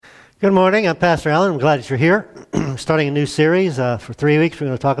Good morning. I'm Pastor Allen. I'm glad that you're here. Starting a new series for 3 weeks. We're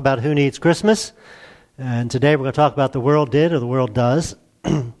going to talk about who needs Christmas. And today we're going to talk about the world did or the world does.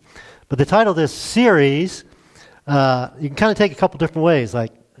 But the title of this series, you can kind of take a couple different ways.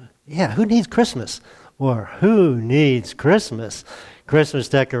 Like, who needs Christmas? Or who needs Christmas? Christmas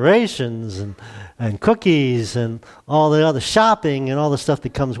decorations and cookies and all the other shopping and all the stuff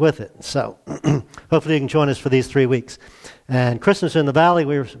that comes with it. So hopefully you can join us for these 3 weeks. And Christmas in the Valley,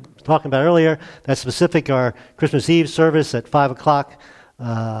 we were talking about earlier, that's specific, our Christmas Eve service at 5 o'clock.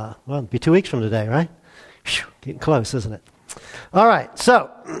 It'll be 2 weeks from today, right? Whew, getting close, isn't it? All right,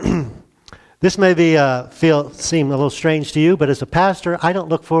 so this may seem a little strange to you, but as a pastor, I don't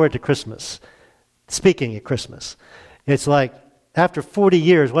look forward to Christmas, speaking at Christmas. It's like, after 40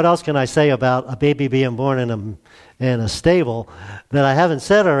 years, what else can I say about a baby being born in a stable that I haven't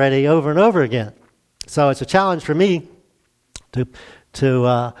said already over and over again? So it's a challenge for me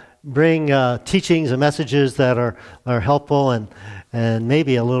to bring teachings and messages that are helpful and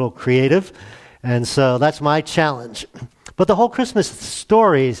maybe a little creative. And so that's my challenge. But the whole Christmas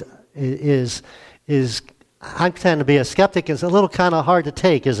story is I tend to be a skeptic. It's a little kind of hard to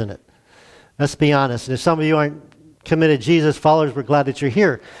take, isn't it? Let's be honest. And if some of you aren't committed Jesus followers, we're glad that you're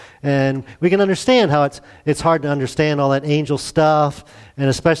here. And we can understand how it's hard to understand all that angel stuff, and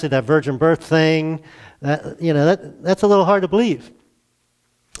especially that virgin birth thing. That's a little hard to believe.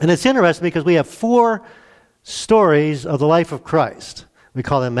 And it's interesting because we have 4 stories of the life of Christ. We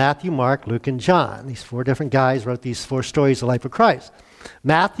call them Matthew, Mark, Luke, and John. These 4 different guys wrote these 4 stories of the life of Christ.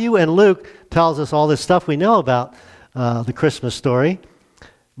 Matthew and Luke tells us all this stuff we know about the Christmas story.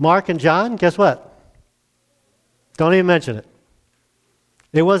 Mark and John, guess what? Don't even mention it.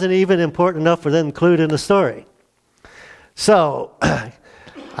 It wasn't even important enough for them to include in the story. So,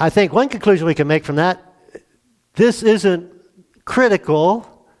 I think one conclusion we can make from that, this isn't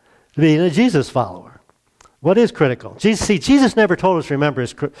critical to being a Jesus follower. What is critical? Jesus never told us to remember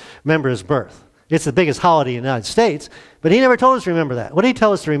his birth. It's the biggest holiday in the United States, but he never told us to remember that. What did he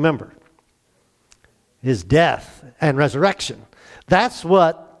tell us to remember? His death and resurrection. That's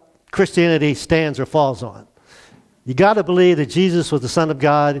what Christianity stands or falls on. You got to believe that Jesus was the Son of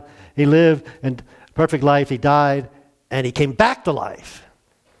God. He lived a perfect life. He died, and he came back to life.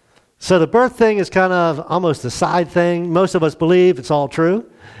 So the birth thing is kind of almost a side thing. Most of us believe it's all true.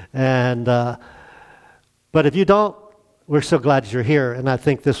 But if you don't, we're so glad that you're here, and I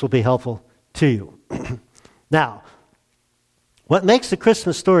think this will be helpful to you. Now, what makes the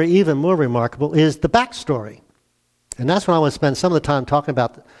Christmas story even more remarkable is the backstory. And that's what I want to spend some of the time talking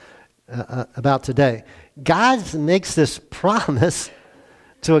about today. God makes this promise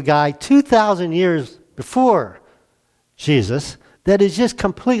to a guy 2,000 years before Jesus that is just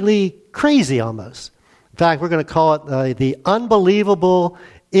completely crazy almost. In fact, we're going to call it the unbelievable,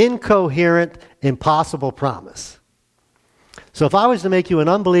 incoherent, impossible promise. So if I was to make you an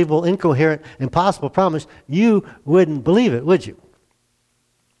unbelievable, incoherent, impossible promise, you wouldn't believe it, would you?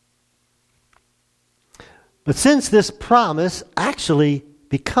 But since this promise actually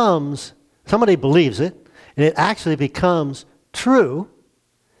becomes, somebody believes it, and it actually becomes true,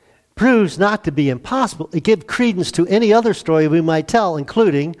 proves not to be impossible. It gives credence to any other story we might tell,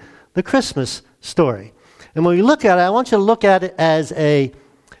 including the Christmas story. And when we look at it, I want you to look at it as a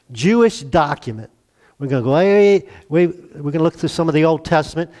Jewish document. We're going to go, we're going to look through some of the Old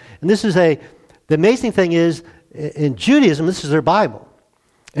Testament. And the amazing thing is, in Judaism, this is their Bible.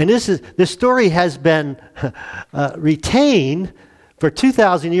 And this story has been retained for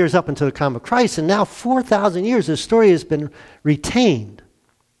 2,000 years up until the coming of Christ, and now 4,000 years, this story has been retained.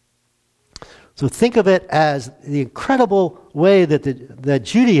 So think of it as the incredible way that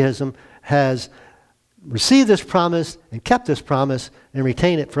Judaism has received this promise and kept this promise and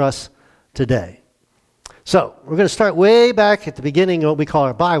retained it for us today. So we're going to start way back at the beginning of what we call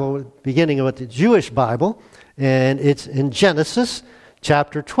our Bible, beginning of the Jewish Bible, and it's in Genesis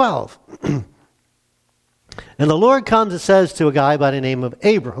chapter 12. And the Lord comes and says to a guy by the name of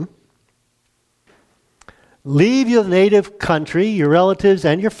Abram, leave your native country, your relatives,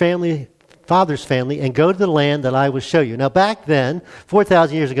 and your family, father's family, and go to the land that I will show you. Now back then,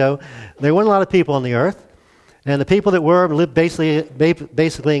 4,000 years ago, there weren't a lot of people on the earth. And the people that were lived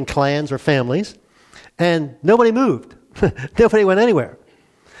basically in clans or families. And nobody moved. Nobody went anywhere.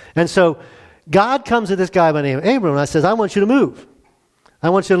 And so God comes to this guy by the name of Abram and says, I want you to move. I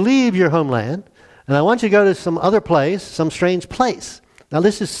want you to leave your homeland. And I want you to go to some other place, some strange place. Now,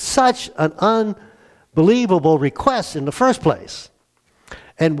 this is such an unbelievable request in the first place.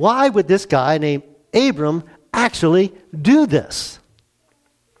 And why would this guy named Abram actually do this?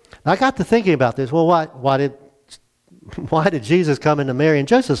 I got to thinking about this. Well, why did Why did Jesus come into Mary and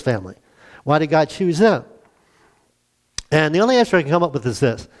Joseph's family? Why did God choose them? And the only answer I can come up with is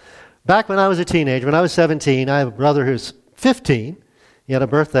this. Back when I was a teenager, when I was 17, I have a brother who's 15. He had a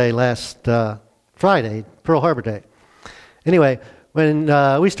birthday last Friday, Pearl Harbor Day. Anyway, when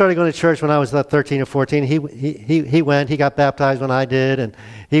we started going to church when I was about 13 or 14, he went. He got baptized when I did, and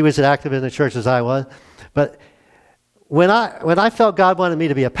he was as active in the church as I was. But when I felt God wanted me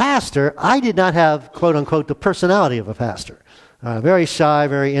to be a pastor, I did not have, quote unquote, the personality of a pastor. Very shy,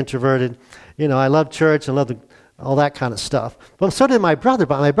 very introverted. You know, I loved church and loved all that kind of stuff. But so did my brother.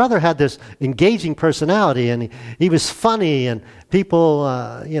 But my brother had this engaging personality, and he was funny, and people,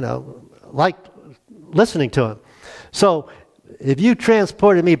 liked listening to him. So if you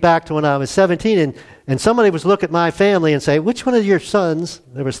transported me back to when I was 17 and somebody was look at my family and say, which one of your sons,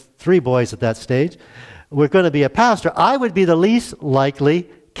 there was 3 boys at that stage, were going to be a pastor, I would be the least likely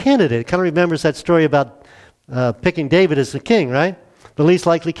candidate. It kind of remembers that story about picking David as the king, right? The least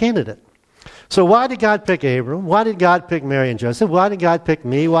likely candidate. So why did God pick Abram? Why did God pick Mary and Joseph? Why did God pick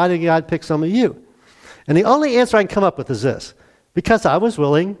me? Why did God pick some of you? And the only answer I can come up with is this. Because I was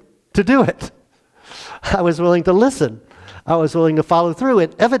willing to do it. I was willing to listen. I was willing to follow through.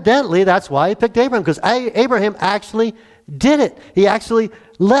 And evidently, that's why he picked Abraham, because Abraham actually did it. He actually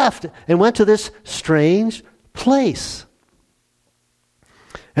left and went to this strange place.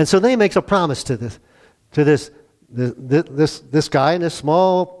 And so then he makes a promise to this guy in this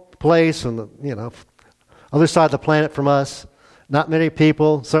small place on the other side of the planet from us. Not many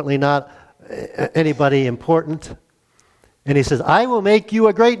people, certainly not anybody important. And he says, I will make you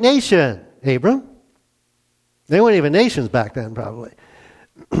a great nation, Abram. They weren't even nations back then, probably.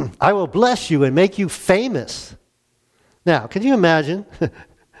 I will bless you and make you famous. Now, can you imagine?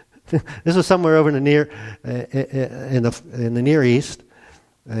 This was somewhere over in the Near East,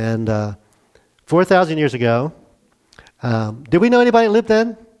 and 4,000 years ago. Did we know anybody that lived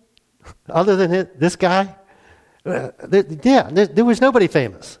then, other than this guy? There was nobody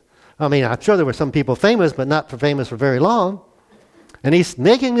famous. I mean, I'm sure there were some people famous, but not famous for very long. And he's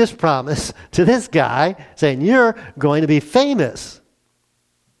making this promise to this guy, saying, you're going to be famous.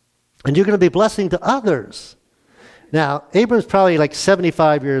 And you're going to be blessing to others. Now, Abram's probably like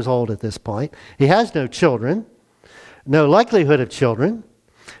 75 years old at this point. He has no children, no likelihood of children.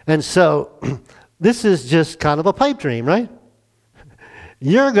 And so this is just kind of a pipe dream, right?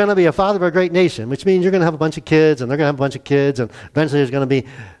 You're going to be a father of a great nation, which means you're going to have a bunch of kids, and they're going to have a bunch of kids, and eventually there's going to be,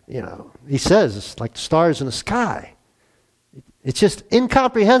 he says, it's like stars in the sky. It's just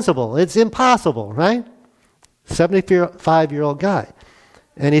incomprehensible. It's impossible, right? 75-year-old guy.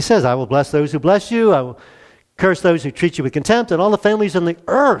 And he says, I will bless those who bless you. I will curse those who treat you with contempt, and all the families on the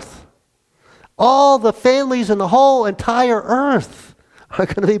earth, all the families in the whole entire earth are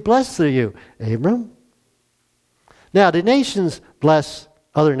going to be blessed through you, Abram. Now, did nations bless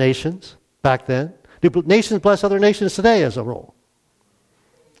other nations back then? Do nations bless other nations today as a rule?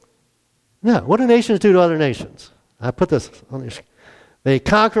 No. What do nations do to other nations? I put this on your screen. They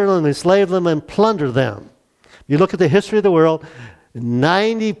conquer them, enslave them, and plunder them. You look at the history of the world,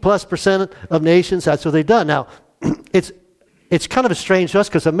 90+% of nations, that's what they've done. Now, it's kind of strange to us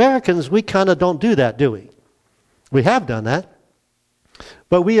because Americans, we kind of don't do that, do we? We have done that.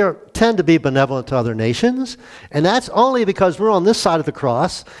 But we tend to be benevolent to other nations, and that's only because we're on this side of the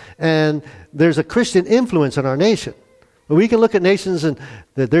cross, and there's a Christian influence in our nation. But we can look at nations and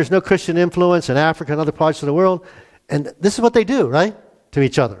there's no Christian influence in Africa and other parts of the world, and this is what they do, right, to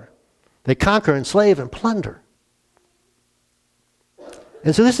each other. They conquer, enslave, and plunder.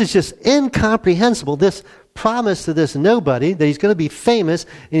 And so this is just incomprehensible, this promise to this nobody that he's going to be famous,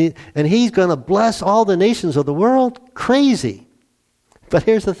 and he's going to bless all the nations of the world. Crazy. But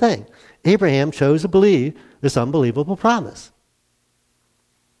here's the thing. Abraham chose to believe this unbelievable promise.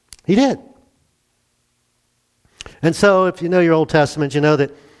 He did. And so if you know your Old Testament, you know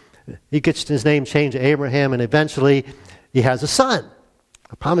that he gets his name changed to Abraham, and eventually he has a son,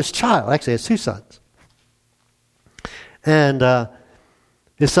 a promised child. Actually, he has 2 sons. And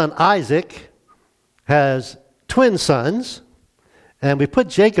his son Isaac has twin sons, and we put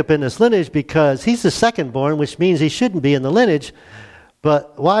Jacob in this lineage because he's the second born, which means he shouldn't be in the lineage.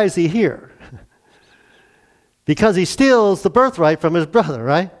 But why is he here? Because he steals the birthright from his brother,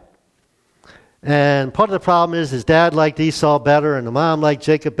 right? And part of the problem is his dad liked Esau better and the mom liked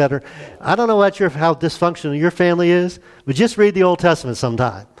Jacob better. I don't know how dysfunctional your family is, but just read the Old Testament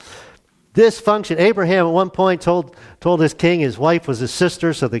sometime. Dysfunction. Abraham at one point told his king his wife was his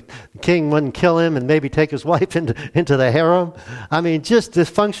sister, so the king wouldn't kill him and maybe take his wife into the harem. I mean, just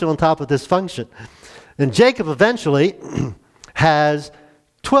dysfunction on top of dysfunction. And Jacob eventually has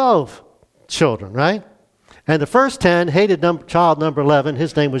 12 children, right? And the first 10 hated child number 11.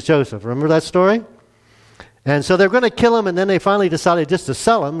 His name was Joseph. Remember that story? And so they're going to kill him, and then they finally decided just to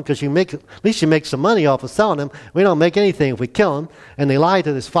sell him, because at least you make some money off of selling him. We don't make anything if we kill him. And they lied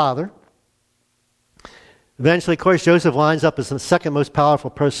to his father. Eventually, of course, Joseph winds up as the second most powerful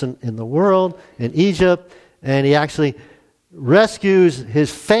person in the world in Egypt, and he actually rescues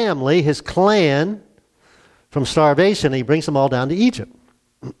his family, his clan, from starvation, and he brings them all down to Egypt.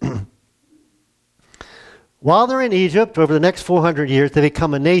 While they're in Egypt, over the next 400 years, they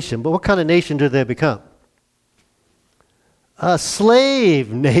become a nation. But what kind of nation do they become? A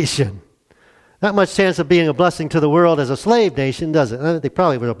slave nation. Not much chance of being a blessing to the world as a slave nation, does it? They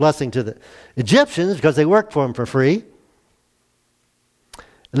probably were a blessing to the Egyptians because they worked for them for free.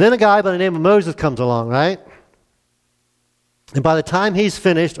 And then a guy by the name of Moses comes along, right? And by the time he's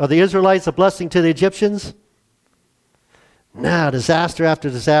finished, are the Israelites a blessing to the Egyptians? No, disaster after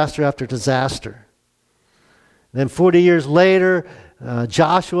disaster after disaster. Then 40 years later,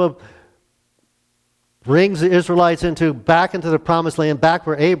 Joshua brings the Israelites back into the promised land, back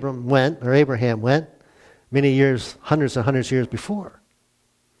where Abraham went, many years, hundreds and hundreds of years before.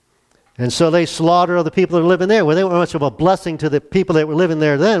 And so they slaughter all the people that are living there. Well, they weren't much of a blessing to the people that were living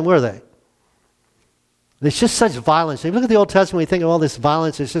there then, were they? There's just such violence. If you look at the Old Testament, we think of all this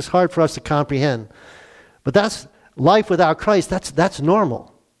violence, it's just hard for us to comprehend. But that's life without Christ. That's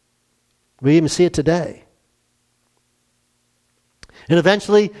normal. We even see it today. And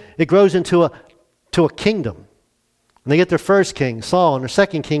eventually, it grows into a kingdom. And they get their first king, Saul, and their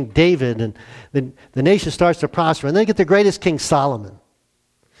second king, David, and the nation starts to prosper. And then they get their greatest king, Solomon.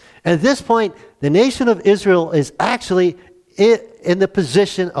 And at this point, the nation of Israel is actually in the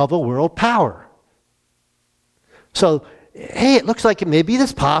position of a world power. So, hey, it looks like it may be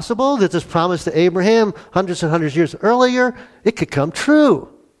this possible that this promise to Abraham hundreds and hundreds of years earlier, it could come true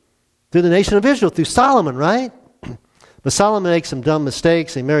through the nation of Israel, through Solomon, right? But Solomon makes some dumb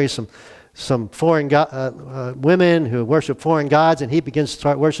mistakes. He marries some foreign women who worship foreign gods, and he begins to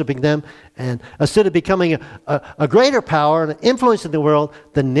start worshiping them. And instead of becoming a greater power and an influence in the world,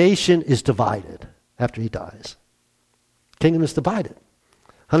 the nation is divided after he dies. Kingdom is divided.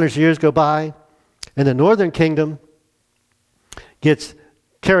 Hundreds of years go by, and the northern kingdom gets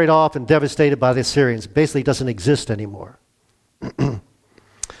carried off and devastated by the Assyrians. Basically doesn't exist anymore.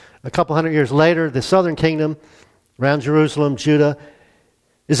 A couple hundred years later, the southern kingdom around Jerusalem, Judah,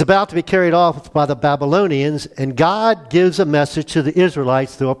 is about to be carried off by the Babylonians, and God gives a message to the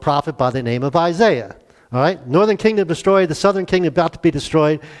Israelites through a prophet by the name of Isaiah. All right? Northern kingdom destroyed, the southern kingdom about to be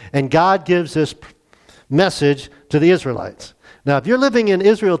destroyed, and God gives this message to the Israelites. Now, if you're living in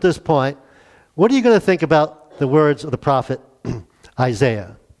Israel at this point, what are you going to think about the words of the prophet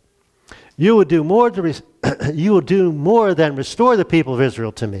Isaiah? You will do more than restore the people of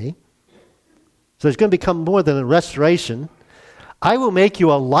Israel to me. So there's going to become more than a restoration. I will make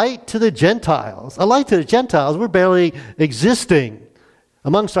you a light to the Gentiles. A light to the Gentiles. We're barely existing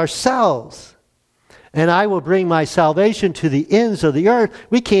amongst ourselves. And I will bring my salvation to the ends of the earth.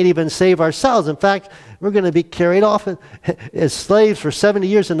 We can't even save ourselves. In fact, we're going to be carried off as slaves for 70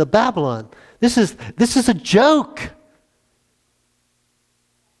 years into Babylon. This is a joke.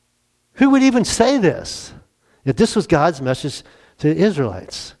 Who would even say this if this was God's message to the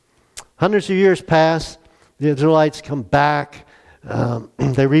Israelites? Hundreds of years pass. The Israelites come back.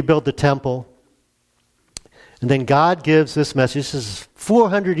 They rebuild the temple. And then God gives this message. This is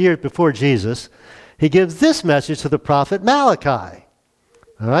 400 years before Jesus. He gives this message to the prophet Malachi.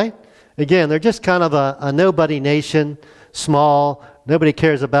 All right? Again, they're just kind of a nobody nation, small. Nobody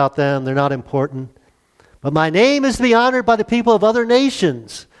cares about them. They're not important. But my name is to be honored by the people of other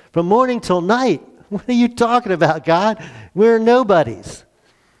nations from morning till night. What are you talking about, God? We're nobodies.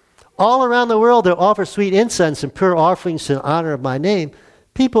 All around the world, they offer sweet incense and pure offerings in honor of my name.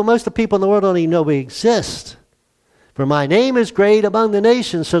 Most of the people in the world don't even know we exist. For my name is great among the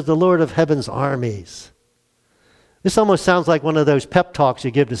nations, says the Lord of heaven's armies. This almost sounds like one of those pep talks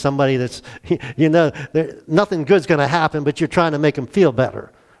you give to somebody that's, nothing good's going to happen, but you're trying to make them feel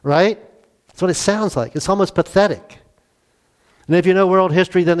better, right? That's what it sounds like. It's almost pathetic. And if you know world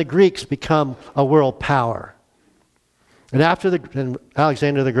history, then the Greeks become a world power. And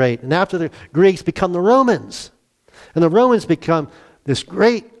Alexander the Great. And after the Greeks become the Romans. And the Romans become this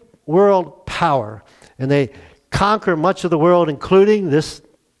great world power. And they conquer much of the world, including this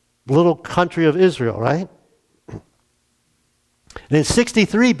little country of Israel, right? And in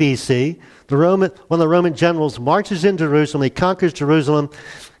 63 BC, one of the Roman generals marches into Jerusalem. He conquers Jerusalem.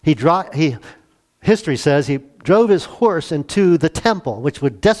 History says he drove his horse into the temple, which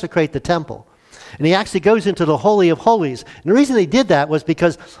would desecrate the temple. And he actually goes into the Holy of Holies. And the reason they did that was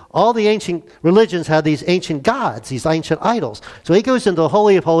because all the ancient religions had these ancient gods, these ancient idols. So he goes into the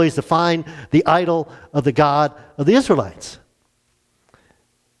Holy of Holies to find the idol of the God of the Israelites.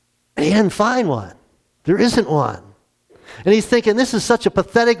 And he didn't find one. There isn't one. And he's thinking, this is such a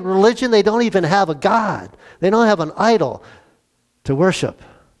pathetic religion, they don't even have a God. They don't have an idol to worship.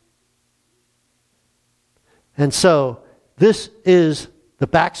 And so, this is the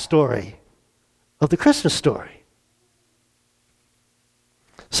backstory of the Christmas story.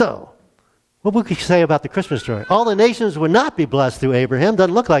 So, what would we say about the Christmas story? All the nations would not be blessed through Abraham.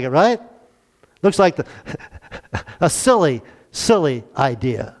 Doesn't look like it, right? Looks like a silly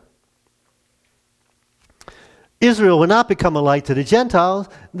idea. Israel will not become a light to the Gentiles.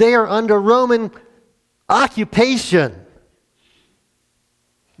 They are under Roman occupation.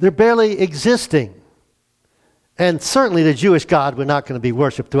 They're barely existing. And certainly the Jewish God were not going to be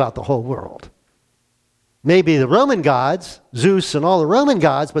worshipped throughout the whole world. Maybe the Roman gods, Zeus and all the Roman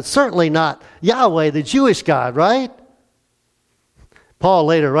gods, but certainly not Yahweh, the Jewish God, right? Paul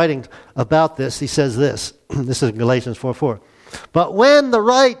later writing about this, he says this. This is in Galatians 4:4. But when the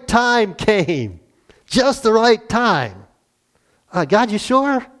right time came, just the right time. God, you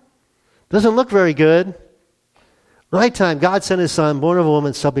sure? Doesn't look very good. Right time, God sent his son, born of a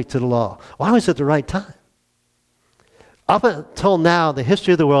woman, subject to the law. Why was it the right time? Up until now, the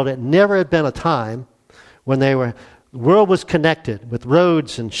history of the world, it never had been a time when the world was connected with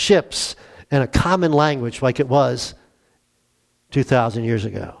roads and ships and a common language like it was 2,000 years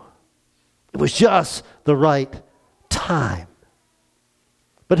ago. It was just the right time.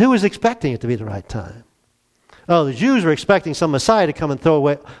 But who was expecting it to be the right time? Oh, the Jews were expecting some Messiah to come and throw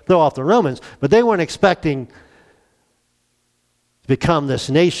off the Romans, but they weren't expecting to become this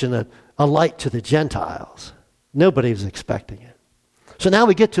nation a light to the Gentiles. Nobody was expecting it. So now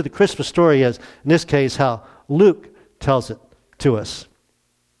we get to the Christmas story as, in this case, how Luke tells it to us.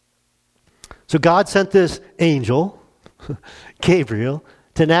 So God sent this angel, Gabriel,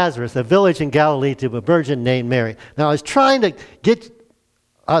 to Nazareth, a village in Galilee, to a virgin named Mary. Now I was trying to get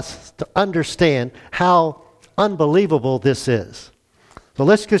us to understand how unbelievable this is. So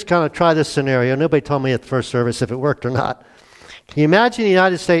let's just kind of try this scenario. Nobody told me at the first service if it worked or not. Can you imagine the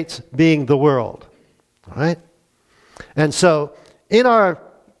United States being the world? All right? And so in our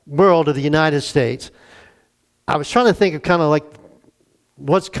world of the United States, I was trying to think of kind of like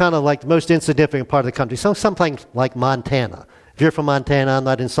what's kind of like the most insignificant part of the country. Something like Montana. If you're from Montana, I'm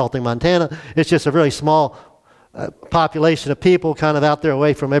not insulting Montana. It's just a really small population of people kind of out there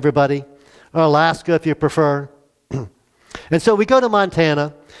away from everybody. Or Alaska, if you prefer. And so we go to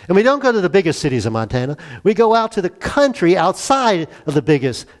Montana, and we don't go to the biggest cities of Montana. We go out to the country outside of the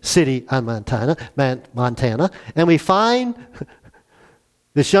biggest city on Montana, and we find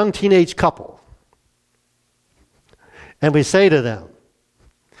this young teenage couple. And we say to them,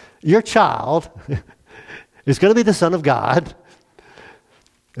 your child is going to be the Son of God,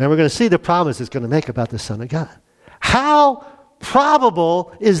 and we're going to see the promise it's going to make about the Son of God. How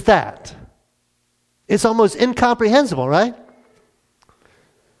probable is that? It's almost incomprehensible, right?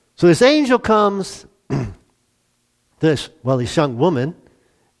 So this angel comes, this young woman,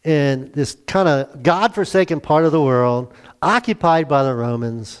 in this kind of God-forsaken part of the world, occupied by the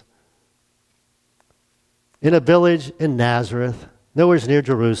Romans, in a village in Nazareth, nowhere near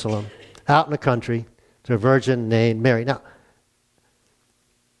Jerusalem, out in the country, to a virgin named Mary. Now,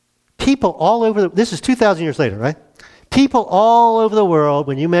 people all over, this is 2,000 years later, right? People all over the world,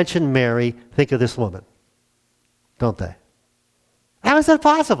 when you mention Mary, think of this woman, don't they? How is that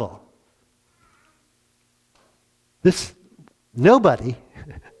possible? Nobody,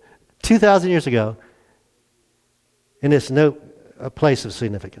 2,000 years ago, in this place of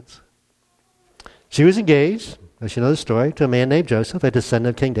significance. She was engaged, as you know the story, to a man named Joseph, a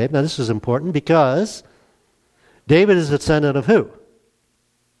descendant of King David. Now this is important because David is a descendant of who?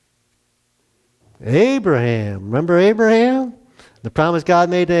 Abraham. Remember Abraham? The promise God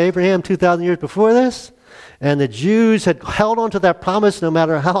made to Abraham 2,000 years before this? And the Jews had held on to that promise no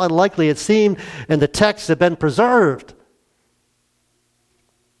matter how unlikely it seemed, and the texts had been preserved.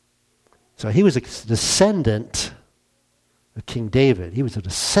 So he was a descendant of King David. He was a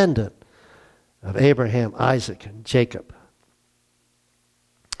descendant of Abraham, Isaac, and Jacob.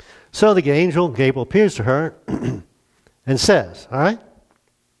 So the angel Gabriel appears to her and says, all right,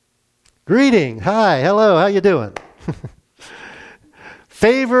 greeting, hi, hello, how you doing?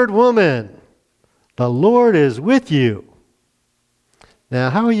 Favored woman, the Lord is with you. Now,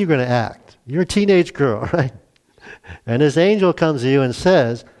 how are you going to act? You're a teenage girl, right? And this angel comes to you and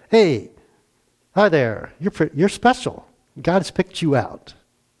says, hey, hi there, you're special. God's picked you out.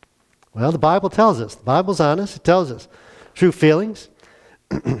 Well, the Bible tells us. The Bible's honest. It tells us true feelings.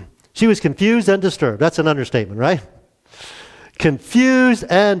 She was confused and disturbed. That's an understatement, right? Confused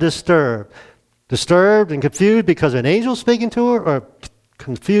and disturbed. Disturbed and confused because an angel speaking to her, or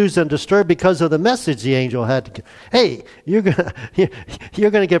confused and disturbed because of the message the angel had to give. Hey, you're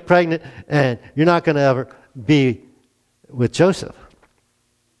gonna get pregnant and you're not gonna ever be with Joseph.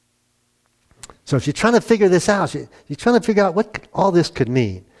 So she's trying to figure this out. She's trying to figure out what all this could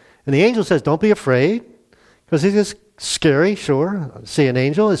mean. And the angel says, don't be afraid, because it is scary, sure. See an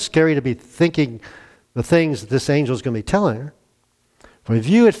angel. It's scary to be thinking the things that this angel is going to be telling her. For if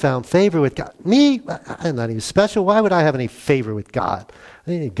you had found favor with God, me, I'm not even special. Why would I have any favor with God? I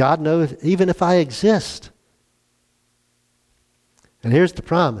mean, God knows even if I exist. And here's the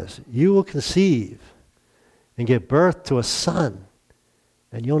promise. You will conceive and give birth to a son,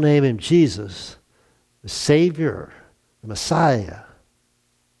 and you'll name him Jesus, the Savior, the Messiah.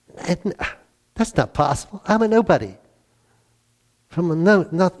 And that's not possible. I'm a nobody. From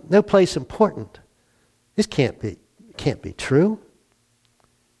no place important. This can't be true.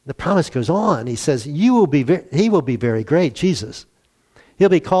 The promise goes on. He says, he will be very great, Jesus. He'll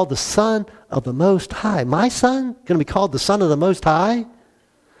be called the Son of the Most High. My son going to be called the Son of the Most High?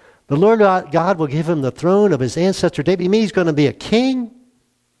 The Lord God will give him the throne of his ancestor David. You mean he's going to be a king?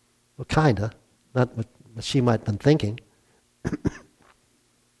 Well, kind of. Not what she might have been thinking.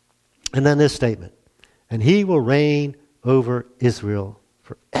 And then this statement. And he will reign over Israel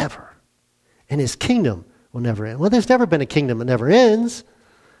forever. And his kingdom will never end. Well, there's never been a kingdom that never ends.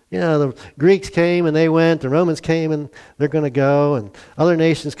 You know, the Greeks came and they went. The Romans came and they're going to go. And other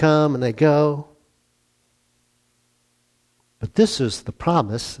nations come and they go. But this is the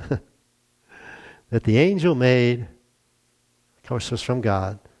promise that the angel made, of course it was from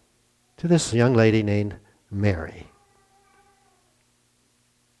God, to this young lady named Mary.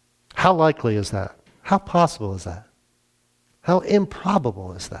 How likely is that? How possible is that? How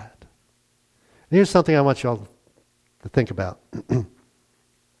improbable is that? And here's something I want you all to think about.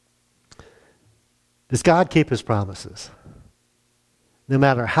 Does God keep his promises? No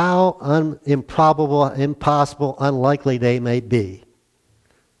matter how improbable, impossible, unlikely they may be,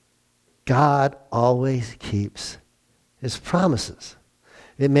 God always keeps his promises.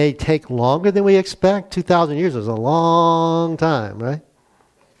 It may take longer than we expect. 2,000 years is a long time, right?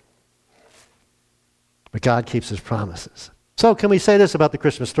 But God keeps his promises. So can we say this about the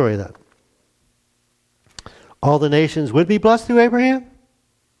Christmas story then? All the nations would be blessed through Abraham?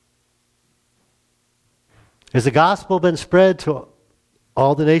 Has the gospel been spread to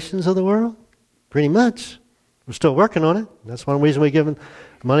all the nations of the world? Pretty much. We're still working on it. That's one reason we're giving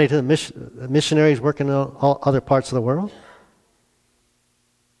money to the missionaries working in all other parts of the world.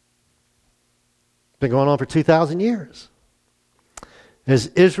 It's been going on for 2,000 years. Has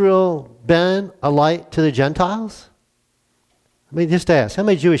Israel been a light to the Gentiles? I mean, just ask, how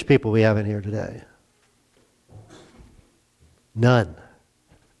many Jewish people we have in here today? None.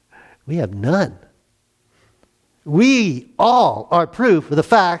 We have none. We all are proof of the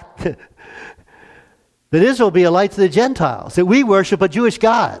fact that Israel will be a light to the Gentiles, that we worship a Jewish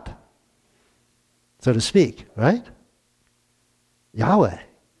God, so to speak, right? Yahweh.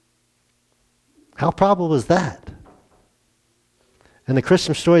 How probable is that? And the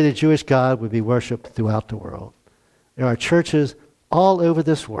Christmas story, the Jewish God would be worshipped throughout the world. There are churches all over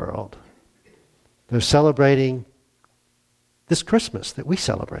this world. They're celebrating this Christmas that we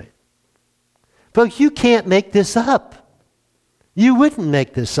celebrate. Folks, you can't make this up. You wouldn't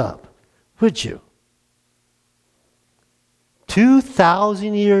make this up, would you?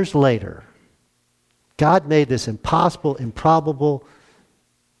 2,000 years later, God made this impossible, improbable,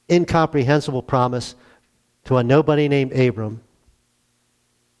 incomprehensible promise to a nobody named Abram,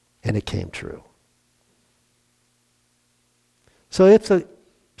 and it came true. So if the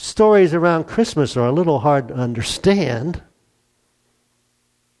stories around Christmas are a little hard to understand,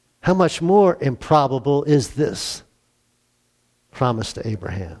 how much more improbable is this promise to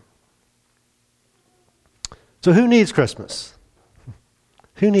Abraham? So who needs Christmas?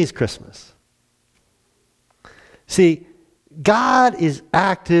 Who needs Christmas? See, God is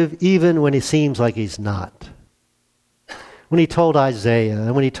active even when he seems like he's not. When he told Isaiah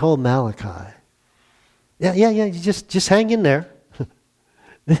and when he told Malachi, yeah, just hang in there.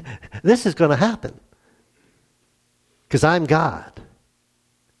 This is going to happen. Because I'm God.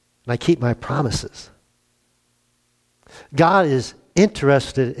 And I keep my promises. God is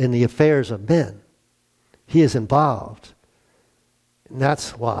interested in the affairs of men. He is involved. And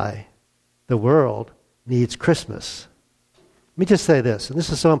that's why the world needs Christmas. Let me just say this, and this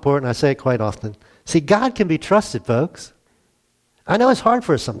is so important, I say it quite often. See, God can be trusted, folks. I know it's hard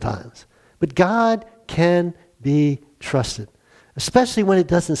for us sometimes, but God can be trusted, especially when it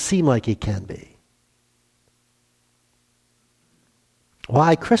doesn't seem like he can be.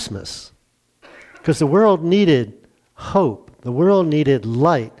 Why Christmas? Because the world needed hope. The world needed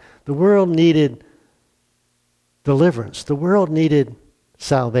light. The world needed deliverance. The world needed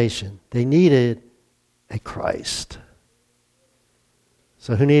salvation. They needed a Christ.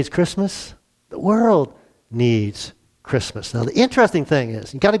 So who needs Christmas? The world needs Christmas. Now the interesting thing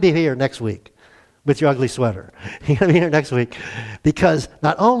is, you got to be here next week with your ugly sweater. You got to be here next week because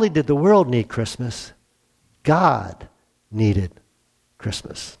not only did the world need Christmas, God needed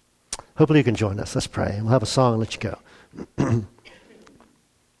Christmas. Hopefully you can join us. Let's pray. And we'll have a song and let you go.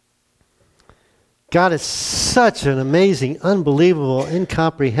 God, it's such an amazing, unbelievable,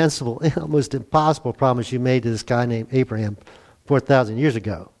 incomprehensible, almost impossible promise you made to this guy named Abraham 4,000 years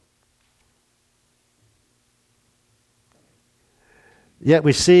ago. Yet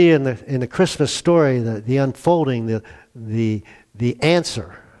we see in the Christmas story the unfolding, the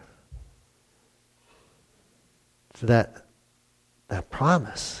answer to that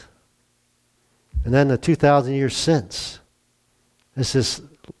promise. And then the 2,000 years since, there's this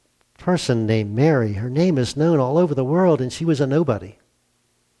person named Mary. Her name is known all over the world, and she was a nobody.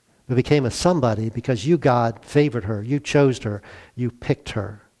 But became a somebody because you, God, favored her. You chose her. You picked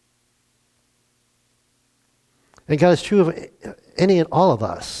her. And God, it's true of any and all of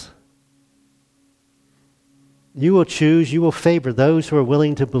us. You will choose, you will favor those who are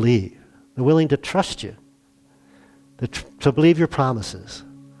willing to believe. They're willing to trust you. To believe your promises,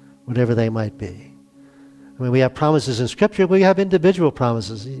 whatever they might be. I mean, we have promises in Scripture, but we have individual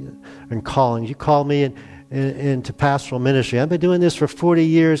promises and callings. You called me into pastoral ministry. I've been doing this for 40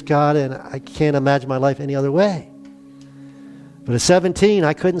 years, God, and I can't imagine my life any other way. But at 17,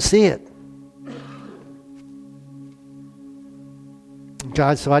 I couldn't see it.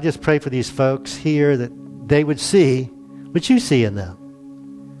 God, so I just pray for these folks here that they would see what you see in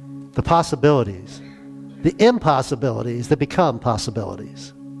them. The possibilities, the impossibilities that become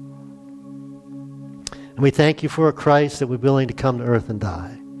possibilities. And we thank you for a Christ that would be willing to come to earth and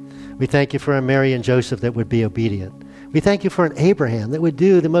die. We thank you for a Mary and Joseph that would be obedient. We thank you for an Abraham that would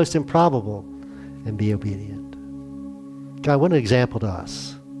do the most improbable and be obedient. God, what an example to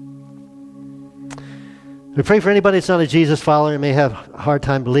us. We pray for anybody that's not a Jesus follower and may have a hard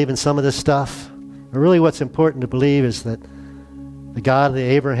time believing some of this stuff. But really what's important to believe is that the God of the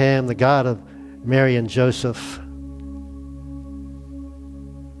Abraham, the God of Mary and Joseph,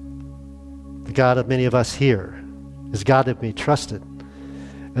 the God of many of us here, is God to be trusted.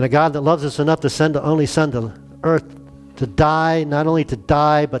 And a God that loves us enough to send the only Son to earth to die, not only to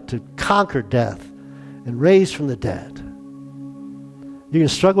die, but to conquer death and raise from the dead. You can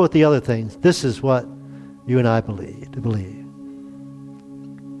struggle with the other things. This is what you and I believe.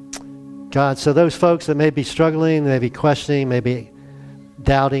 God, so those folks that may be struggling, may be questioning, may be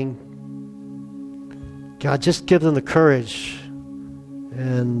doubting, God, just give them the courage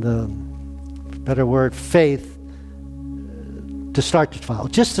and better word, faith, to start to follow.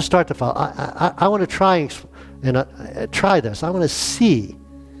 Just to start to follow. I want to try this. I want to see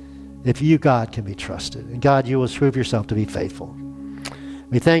if you, God, can be trusted. And God, you will prove yourself to be faithful.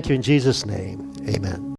 We thank you in Jesus' name. Amen.